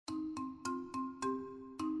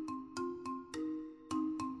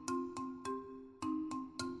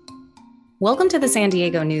Welcome to the San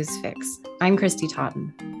Diego News Fix. I'm Christy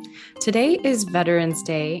Totten. Today is Veterans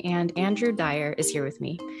Day, and Andrew Dyer is here with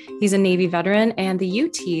me. He's a Navy veteran and the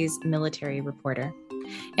UT's military reporter.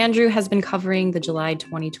 Andrew has been covering the July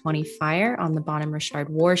 2020 fire on the Bonhomme Richard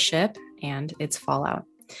warship and its fallout.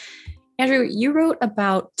 Andrew, you wrote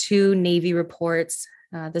about two Navy reports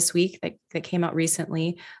this week that came out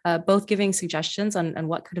recently, both giving suggestions on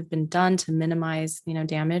what could have been done to minimize,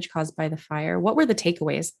 damage caused by the fire. What were the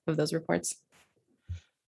takeaways of those reports?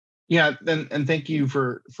 Yeah, and thank you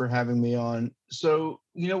for having me on. So,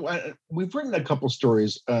 we've written a couple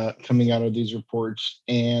stories coming out of these reports,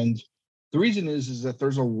 and the reason is that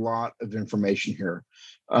there's a lot of information here.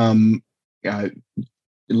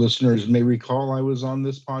 Listeners may recall I was on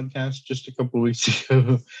this podcast just a couple of weeks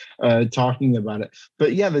ago talking about it.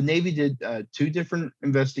 But yeah, the Navy did two different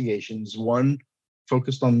investigations. One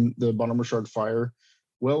focused on the Bonhomme Richard fire,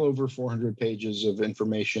 well over 400 pages of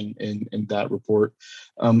information in that report.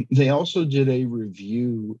 They also did a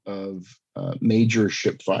review of major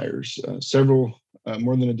ship fires, several,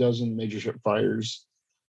 more than a dozen major ship fires,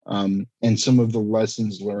 and some of the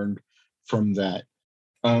lessons learned from that.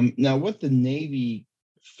 Now, what the Navy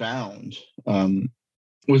found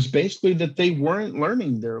was basically that they weren't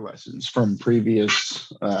learning their lessons from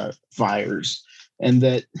previous fires, and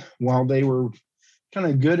that while they were kind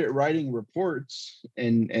of good at writing reports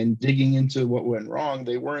and digging into what went wrong,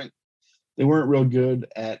 they weren't real good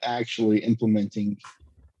at actually implementing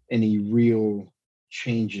any real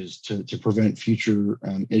changes to prevent future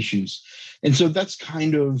issues. And so that's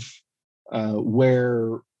kind of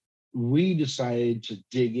where we decided to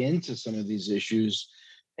dig into some of these issues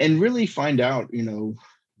and really find out,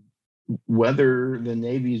 whether the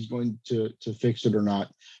Navy is going to fix it or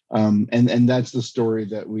not. And that's the story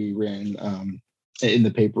that we ran in the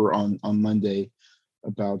paper on Monday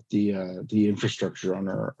about the infrastructure on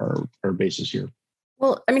our bases here.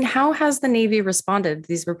 Well, how has the Navy responded?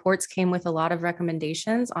 These reports came with a lot of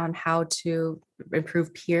recommendations on how to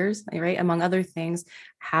improve piers, right? Among other things.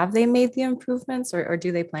 Have they made the improvements or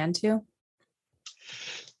do they plan to?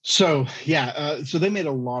 So, so they made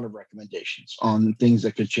a lot of recommendations on things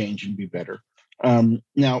that could change and be better.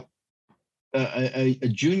 Now, a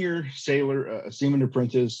junior sailor, a seaman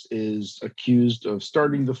apprentice, is accused of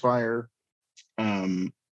starting the fire,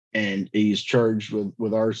 and he's charged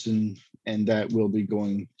with arson, and that will be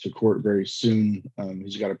going to court very soon.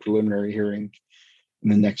 He's got a preliminary hearing in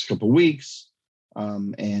the next couple of weeks,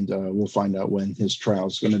 and we'll find out when his trial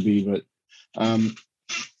is going to be. But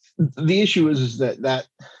the issue is that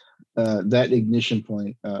ignition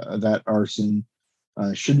point, that arson,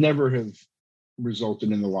 should never have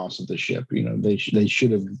resulted in the loss of the ship. They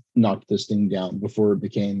should have knocked this thing down before it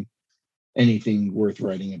became anything worth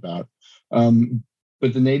writing about.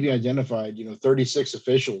 But the Navy identified, 36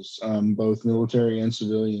 officials, both military and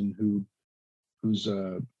civilian, whose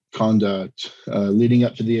conduct leading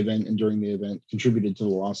up to the event and during the event contributed to the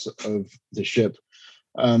loss of the ship.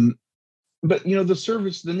 But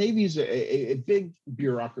the Navy is a big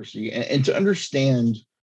bureaucracy, and to understand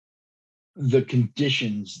the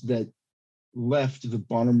conditions that left the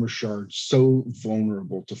Bonhomme Richard so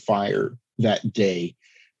vulnerable to fire that day,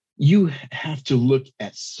 you have to look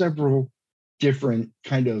at several different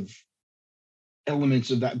kind of elements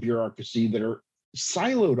of that bureaucracy that are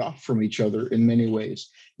siloed off from each other in many ways.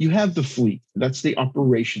 You have the fleet, that's the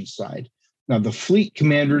operations side. Now, the fleet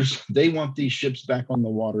commanders, they want these ships back on the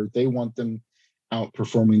water. They want them out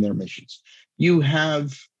performing their missions. You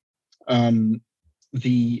have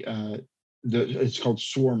it's called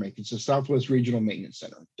SWRMC. It's the Southwest Regional Maintenance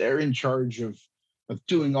Center. They're in charge of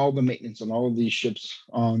doing all the maintenance on all of these ships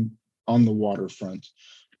on the waterfront.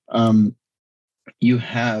 You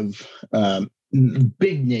have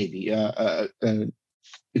big Navy.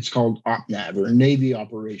 It's called OPNAV, or Navy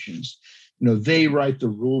Operations. They write the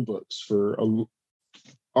rule books for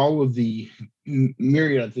all of the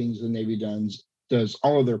myriad of things the Navy does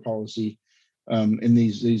all of their policy in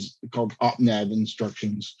these called OPNAV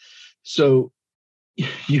instructions. So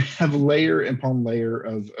you have layer upon layer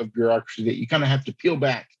of bureaucracy that you kind of have to peel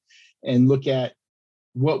back and look at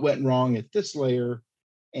what went wrong at this layer,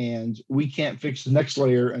 and we can't fix the next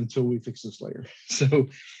layer until we fix this layer. So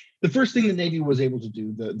the first thing the Navy was able to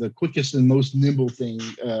do, the quickest and most nimble thing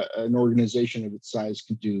an organization of its size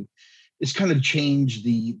can do, is kind of change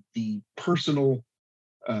the personal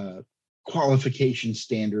qualification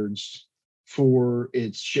standards for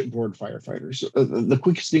its shipboard firefighters. The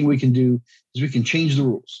quickest thing we can do is we can change the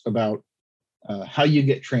rules about how you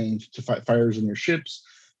get trained to fight fires in your ships.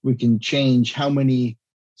 We can change how many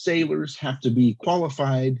sailors have to be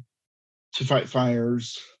qualified to fight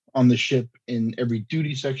fires. on the ship in every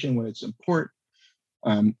duty section when it's in port,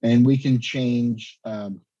 and we can change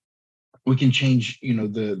the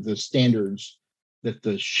standards that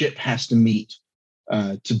the ship has to meet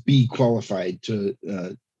to be qualified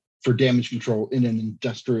for damage control in an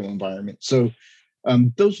industrial environment. So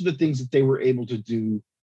those are the things that they were able to do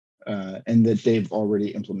and that they've already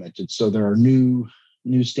implemented. So there are new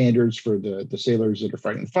standards for the sailors that are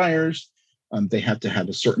fighting fires. They have to have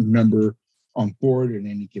a certain number on board at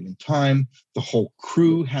any given time. The whole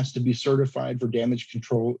crew has to be certified for damage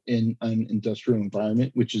control in an industrial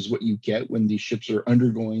environment, which is what you get when these ships are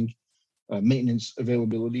undergoing maintenance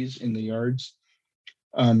availabilities in the yards.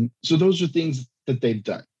 So those are things that they've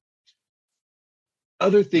done.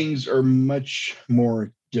 Other things are much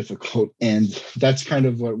more difficult, and that's kind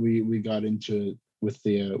of what we got into with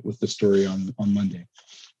the story on Monday.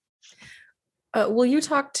 Well, you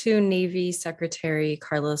talked to Navy Secretary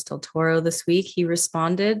Carlos del Toro this week. He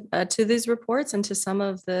responded to these reports and to some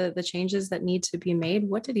of the changes that need to be made.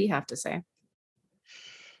 What did he have to say?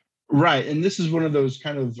 Right, and this is one of those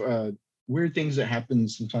kind of weird things that happen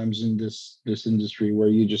sometimes in this industry, where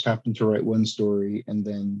you just happen to write one story, and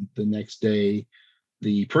then the next day,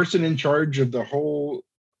 the person in charge of the whole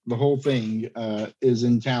thing is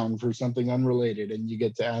in town for something unrelated, and you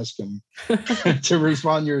get to ask him to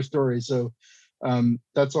respond to your story. So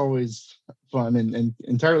that's always fun and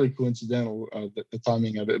entirely coincidental, the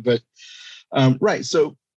timing of it. But right,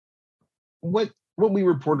 so what we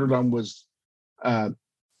reported on was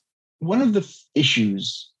one of the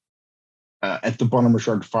issues at the Bonhomme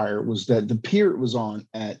Richard fire was that the pier it was on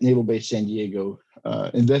at Naval Base San Diego,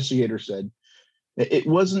 investigators said, it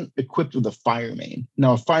wasn't equipped with a fire main.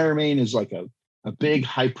 Now, a fire main is like a big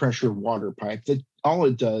high-pressure water pipe that all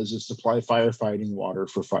it does is supply firefighting water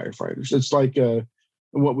for firefighters. It's like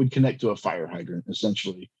what would connect to a fire hydrant,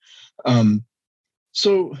 essentially.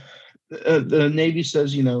 So the Navy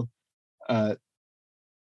says,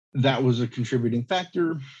 that was a contributing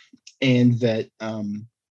factor, and that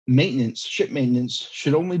ship maintenance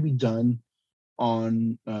should only be done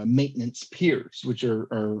on maintenance piers, which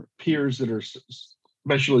are piers that are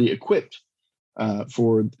specially equipped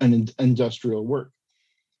for an industrial work,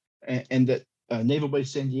 and that Naval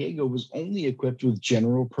Base San Diego was only equipped with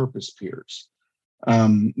general purpose piers,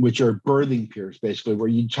 which are berthing piers, basically, where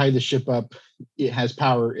you tie the ship up, it has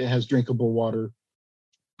power, it has drinkable water,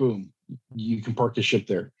 boom, you can park the ship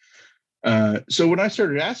there. So when I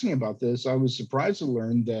started asking about this, I was surprised to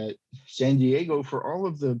learn that San Diego, for all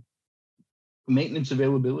of the maintenance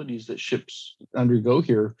availabilities that ships undergo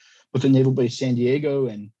here, with the Naval Base San Diego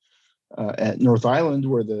and at North Island,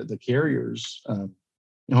 where the carriers,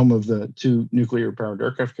 home of the two nuclear powered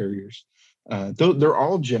aircraft carriers, they're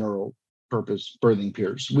all general purpose berthing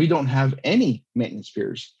piers. We don't have any maintenance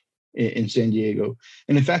piers in San Diego.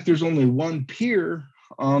 And in fact, there's only one pier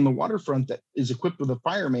on the waterfront that is equipped with a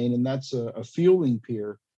fire main, and that's a fueling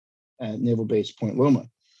pier at Naval Base Point Loma.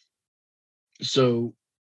 So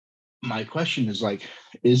my question is,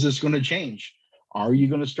 is this going to change? Are you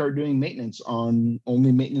going to start doing maintenance on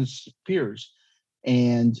only maintenance piers?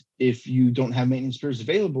 And if you don't have maintenance piers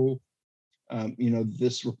available,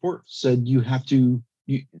 this report said the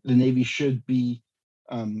Navy should be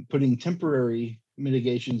putting temporary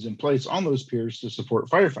mitigations in place on those piers to support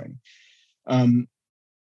firefighting.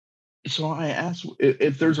 So I asked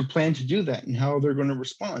if there's a plan to do that and how they're going to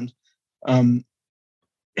respond. And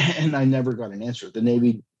I never got an answer. The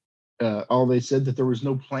Navy, all they said that there was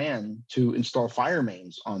no plan to install fire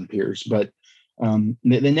mains on piers, but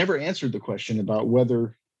they never answered the question about what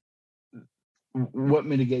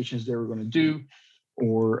mitigations they were going to do,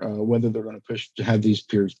 or whether they're going to push to have these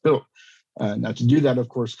piers built. Now, to do that, of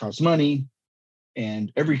course, costs money.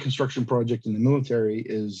 And every construction project in the military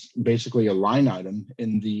is basically a line item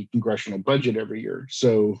in the congressional budget every year.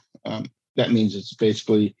 So that means it's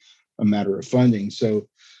basically a matter of funding. So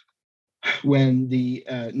when the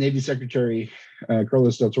Navy Secretary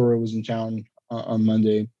Carlos del Toro was in town on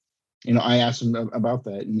Monday, I asked him about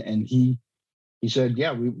that, and he said,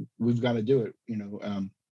 "Yeah, we've got to do it.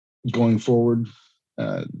 Going forward,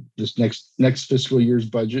 this next fiscal year's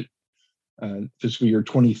budget, fiscal year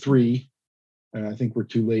 23. I think we're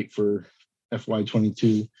too late for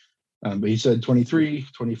FY22, but he said 23,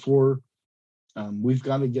 24. We've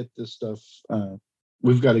got to get this stuff.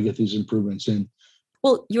 We've got to get these improvements in."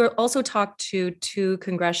 Well, you also talked to two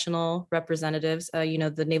congressional representatives.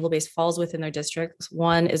 The naval base falls within their district.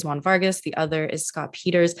 One is Juan Vargas. The other is Scott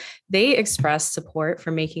Peters. They expressed support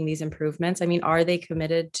for making these improvements. I mean, are they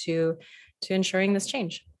committed to ensuring this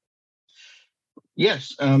change?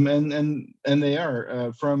 Yes, and they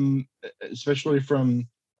are, especially from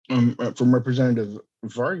Representative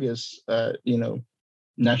Vargas,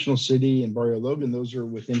 National City and Barrio Logan, those are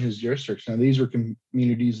within his districts. Now, these were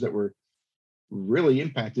communities that were really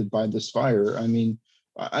impacted by this fire. I mean,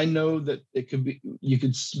 I know that you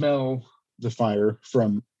could smell the fire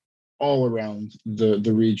from all around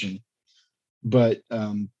the region, but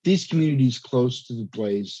these communities close to the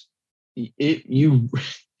blaze, it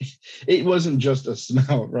wasn't just a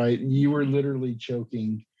smell, right? You were literally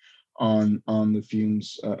choking on the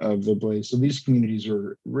fumes of the blaze. So these communities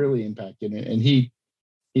were really impacted, and he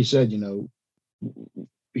said,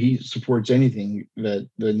 he supports anything that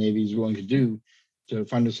the Navy is willing to do to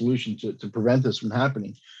find a solution to prevent this from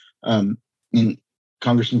happening. In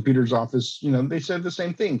Congressman Peters' office, they said the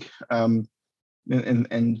same thing. And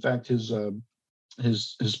in fact, his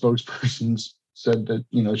spokesperson said that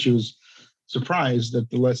she was surprised that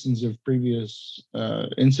the lessons of previous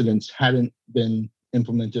incidents hadn't been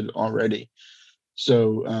implemented already.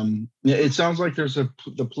 So it sounds like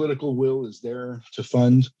the political will is there to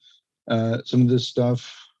fund some of this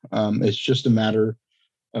stuff. It's just a matter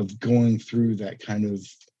of going through that kind of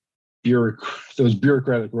those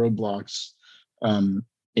bureaucratic roadblocks.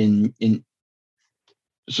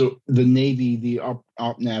 So the Navy, the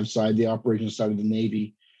OpNav side, the operations side of the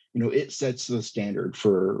Navy, it sets the standard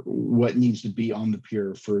for what needs to be on the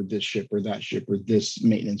pier for this ship or that ship or this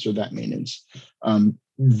maintenance or that maintenance.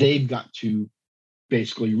 They've got to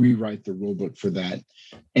basically rewrite the rule book for that.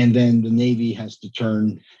 And then the Navy has to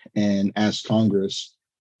turn and ask Congress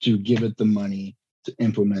to give it the money to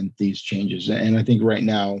implement these changes. And I think right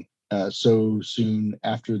now, so soon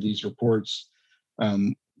after these reports,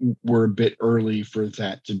 we're a bit early for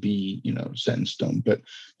that to be, set in stone. But,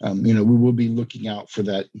 we will be looking out for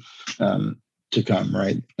that to come,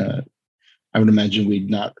 right? I would imagine we'd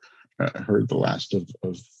not heard the last of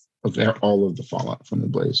all of the fallout from the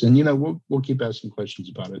blaze. And, we'll keep asking questions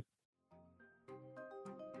about it.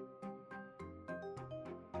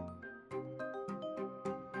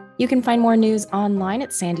 You can find more news online at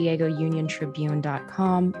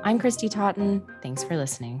SanDiegoUnionTribune.com. I'm Christy Totten. Thanks for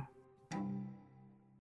listening.